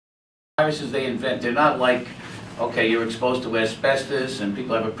viruses they invent, they're not like, okay, you're exposed to asbestos, and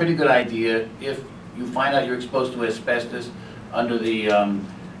people have a pretty good idea if you find out you're exposed to asbestos under the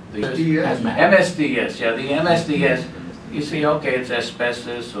MSDS, yeah, the MSDS, you see, okay, it's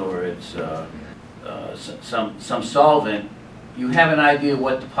asbestos or it's some solvent, you have an idea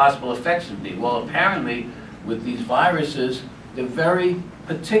what the possible effects would be. Well, apparently, with these viruses, they're very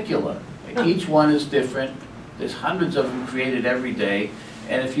particular. Each one is different. There's hundreds of them created every day,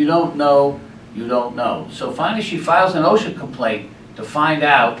 and if you don't know, you don't know. So finally, she files an OSHA complaint to find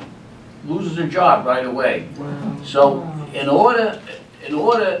out, loses her job right away. Wow. So in order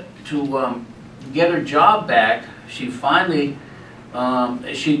to get her job back, she finally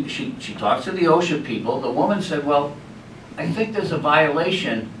she talks to the OSHA people. The woman said, "Well, I think there's a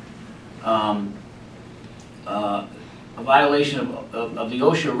violation of the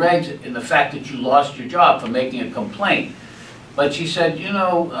OSHA regs in the fact that you lost your job for making a complaint." But she said, "You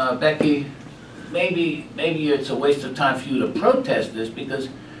know, Becky, maybe it's a waste of time for you to protest this because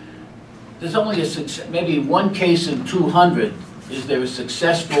there's only maybe one case in 200 is there a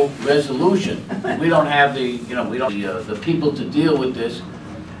successful resolution. We don't have the people to deal with this."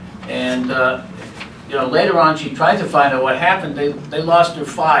 And later on, she tried to find out what happened. They lost her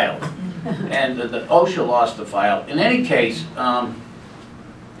file, and the OSHA lost the file. In any case,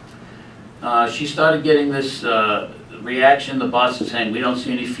 she started getting this reaction. The boss is saying, "We don't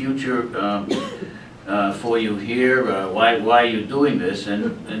see any future for you here. Why are you doing this?"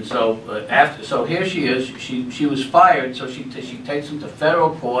 And so so here she is. She was fired. So she takes him to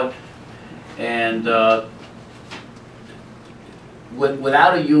federal court, and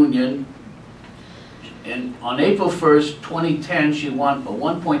without a union. And on April 1st, 2010, she won a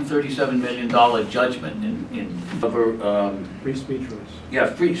 $1.37 million judgment in over free speech rights. Yeah,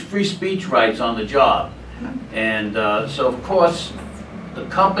 free speech rights on the job. And so, of course, the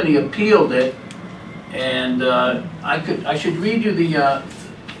company appealed it. And I should read you the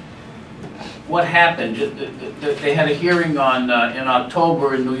what happened. They had a hearing on in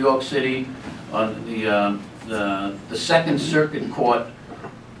October in New York City on the Second Circuit Court,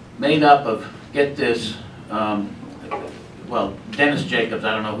 made up of, get this, well, Dennis Jacobs,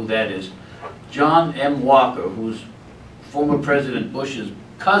 I don't know who that is, John M. Walker, who's former President Bush's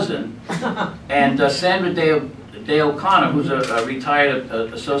cousin, and Sandra Day O'Connor, who's a retired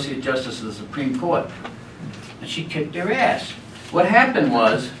Associate Justice of the Supreme Court. And she kicked their ass. What happened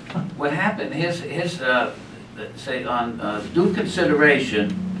was, say on due consideration,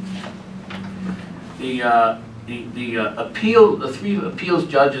 the three appeals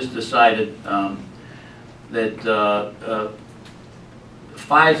judges decided that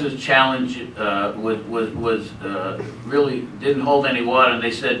Pfizer's challenge was really didn't hold any water, and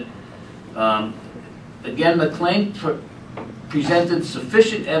they said, again, the claim presented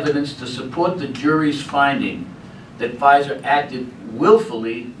sufficient evidence to support the jury's finding that Pfizer acted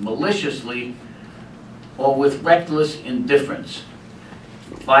willfully, maliciously, or with reckless indifference.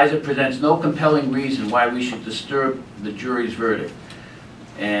 Pfizer presents no compelling reason why we should disturb the jury's verdict.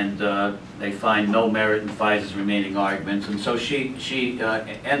 And they find no merit in Pfizer's remaining arguments. And so she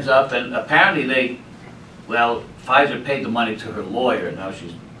ends up, and apparently Pfizer paid the money to her lawyer. Now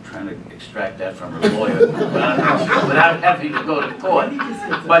she's trying to extract that from her lawyer without having to go to court.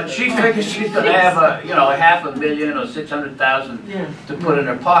 But she figures she's going to have a $500,000 or $600,000 to put in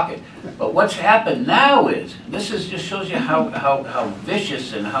her pocket. But what's happened now is, just shows you how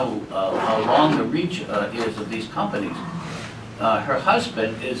vicious and how long the reach is of these companies. Her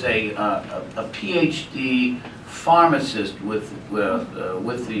husband is a PhD pharmacist with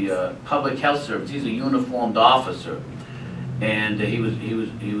the Public Health Service. He's a uniformed officer. And he was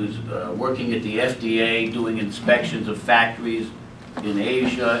working at the FDA, doing inspections of factories in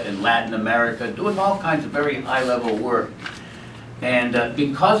Asia and Latin America, doing all kinds of very high-level work. And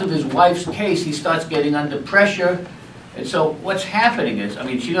because of his wife's case, he starts getting under pressure. And so what's happening is, I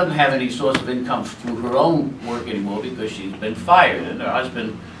mean, she doesn't have any source of income through her own work anymore because she's been fired, and her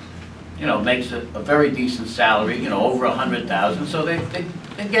husband, makes a very decent salary, over $100,000. So they're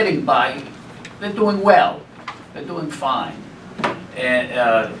getting by. They're doing well. They're doing fine. And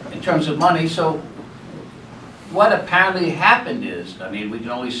in terms of money, so what apparently happened is, I mean, we can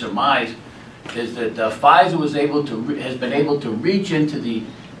only surmise, is that Pfizer has been able to reach into the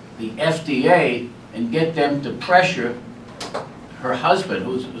FDA and get them to pressure her husband,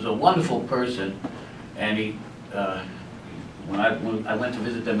 who's a wonderful person, and he, when I went to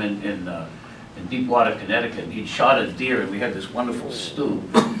visit them in Deepwater, Connecticut, he'd shot a deer, and we had this wonderful stew.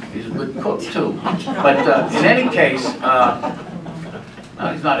 He's a good cook too. But in any case, no,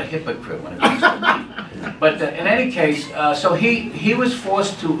 he's not a hypocrite when it comes to meat. But in any case, so he was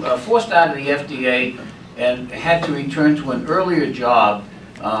forced out of the FDA and had to return to an earlier job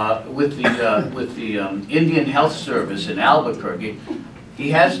with the Indian Health Service in Albuquerque.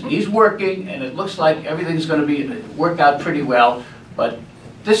 He's working, and it looks like everything's going to work out pretty well. But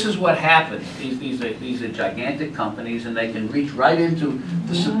this is what happens. These are gigantic companies, and they can reach right into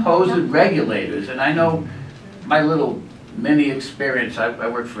the supposed regulators. And I know my little mini experience. I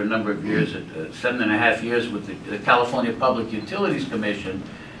worked for a number of years, 7.5 years, with the California Public Utilities Commission,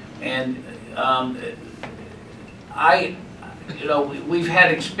 and we've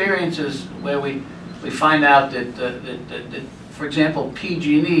had experiences where we find out that for example,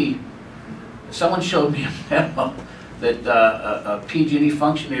 PG&E. Someone showed me a memo that a PG&E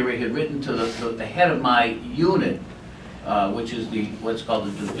functionary had written to the head of my unit, which is what's called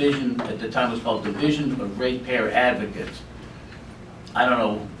the division, at the time it was called Division of Ratepayer Advocates. I don't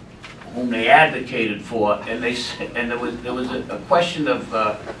know whom they advocated for, and there was a question of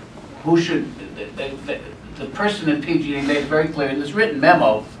who should, the person in PG&E made it very clear in this written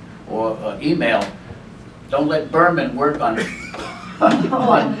memo or email, don't let Berman work on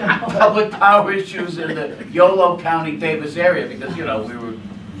public power issues in the Yolo County, Davis area, because, we were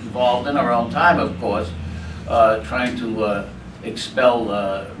involved in our own time, of course, trying to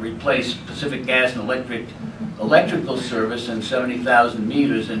replace Pacific Gas and electrical service in 70,000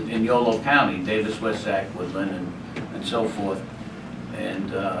 meters in Yolo County, Davis, West Sac, Woodland, and so forth.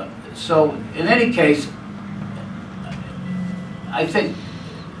 And so, in any case, I think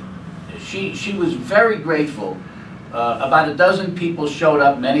she was very grateful. About a dozen people showed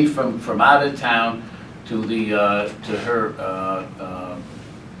up, many from out of town, to her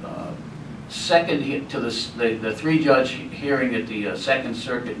the three-judge hearing at the Second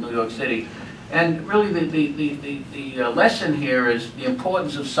Circuit, New York City. And really, the lesson here is the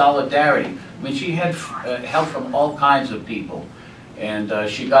importance of solidarity. I mean, she had help from all kinds of people, and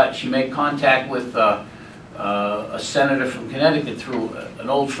she made contact with a senator from Connecticut through an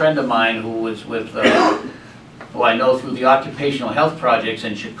old friend of mine who was with, who I know through the occupational health projects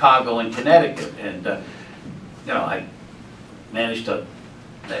in Chicago and Connecticut, and I managed to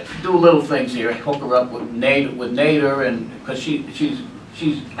do little things here, hook her up with Nader, and because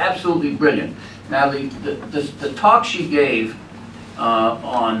she's absolutely brilliant. Now the talk she gave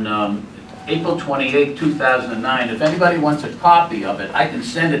on April 28, 2009. If anybody wants a copy of it, I can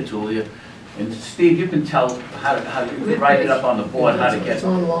send it to you. And Steve, you can tell how you write it up on the board, how to get it. It's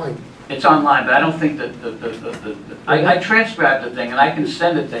online. It's online, but I don't think that I transcribed the thing, and I can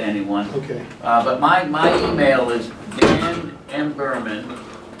send it to anyone. Okay. But my email is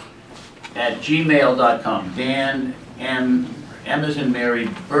dan@gmail.com. Dan M as in Mary,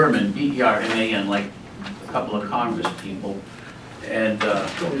 Berman, B-E-R-M-A-N, like a couple of Congress people, and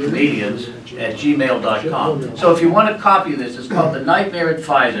comedians at gmail.com. So if you want a copy of this, it's called The Nightmare at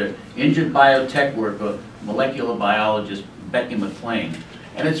Pfizer, Injured Biotech Worker, Molecular Biologist Becky McLean.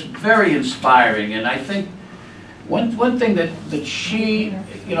 And it's very inspiring, and I think one thing that she,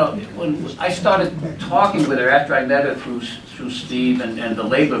 when I started talking with her after I met her through Steve and the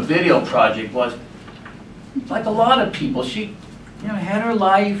Labor Video Project, was like a lot of people, she had her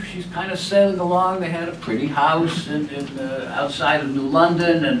life, she's kind of sailing along. They had a pretty house outside of New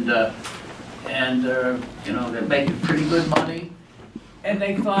London, and they're making pretty good money. And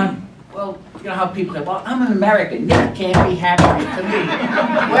they thought, well, you know how people say, well, I'm an American, you can't be happening to me.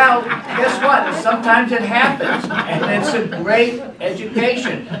 Well, guess what? Sometimes it happens, and it's a great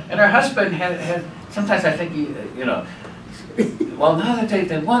education. And her husband had sometimes I think well, now that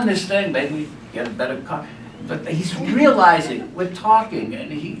they won this thing, maybe get a better car. But he's realizing, we're talking,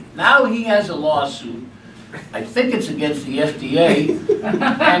 and now he has a lawsuit. I think it's against the FDA.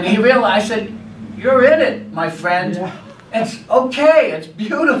 And he realized, I said, you're in it, my friend. Yeah. It's okay, it's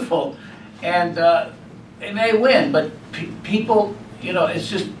beautiful. And they win, but people,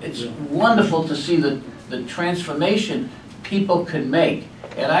 it's wonderful to see the transformation people can make.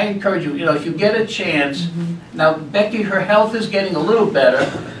 And I encourage you, if you get a chance, now Becky, her health is getting a little better.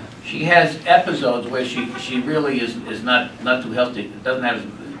 She has episodes where she really is not too healthy. Doesn't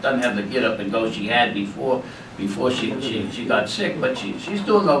have the get up and go she had before she got sick, but she's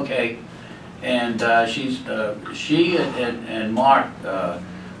doing okay. And she and Mark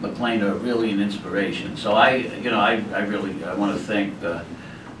McLean are really an inspiration. So I want to thank the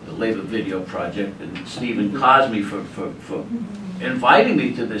Labor Video Project and Stephen Cosme for inviting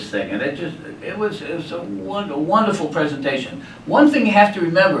me to this thing, and it was a wonderful presentation. One thing you have to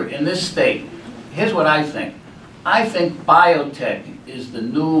remember in this state, here's what I think. I think biotech is the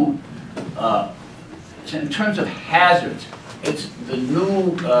new, in terms of hazards, it's the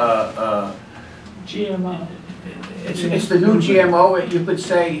new GMO. It's the new GMO, you could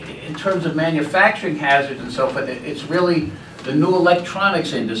say, in terms of manufacturing hazards and so forth. It's really the new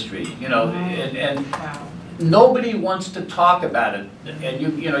electronics industry, you know, and Wow. nobody wants to talk about it. And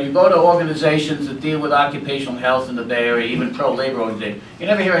you know, you go to organizations that deal with occupational health in the Bay Area, even pro-labor organizations, you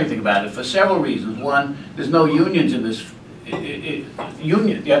never hear anything about it for several reasons. One, there's no unions in this. You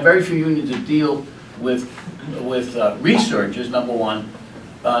have very few unions that deal with researchers, number one.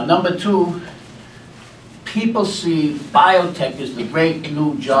 Number two, people see biotech as the great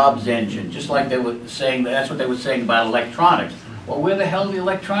new jobs engine, just like they were saying, that's what they were saying about electronics. Well, where the hell are the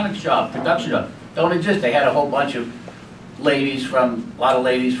electronics job, production job? Don't exist. They had a whole bunch of ladies from, a lot of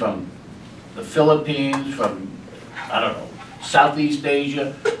ladies from the Philippines, from, I don't know, Southeast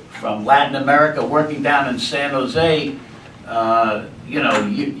Asia, from Latin America, working down in San Jose, you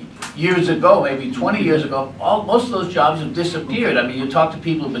know, years ago, maybe 20 years ago. Most of those jobs have disappeared. I mean, you talk to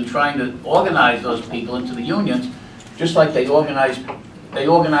people who've been trying to organize those people into the unions, just like they organize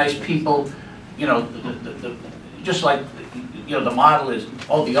people, you know, just like, you know, the model is,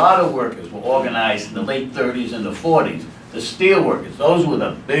 oh, the auto workers were organized in the late 30s and the 40s. The steel workers, those were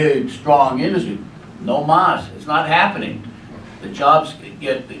the big, strong industry. No mas, it's not happening. The jobs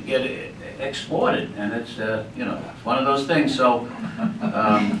get exploited, and it's, you know, it's one of those things. So,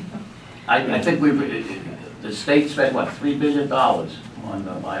 I think the state spent, what, $3 billion on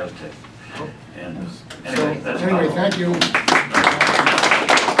biotech. And anyway, that's Anyway, thank you.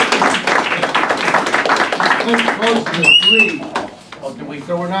 Let's close to 3. Oh, do we?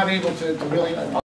 So we're not able to really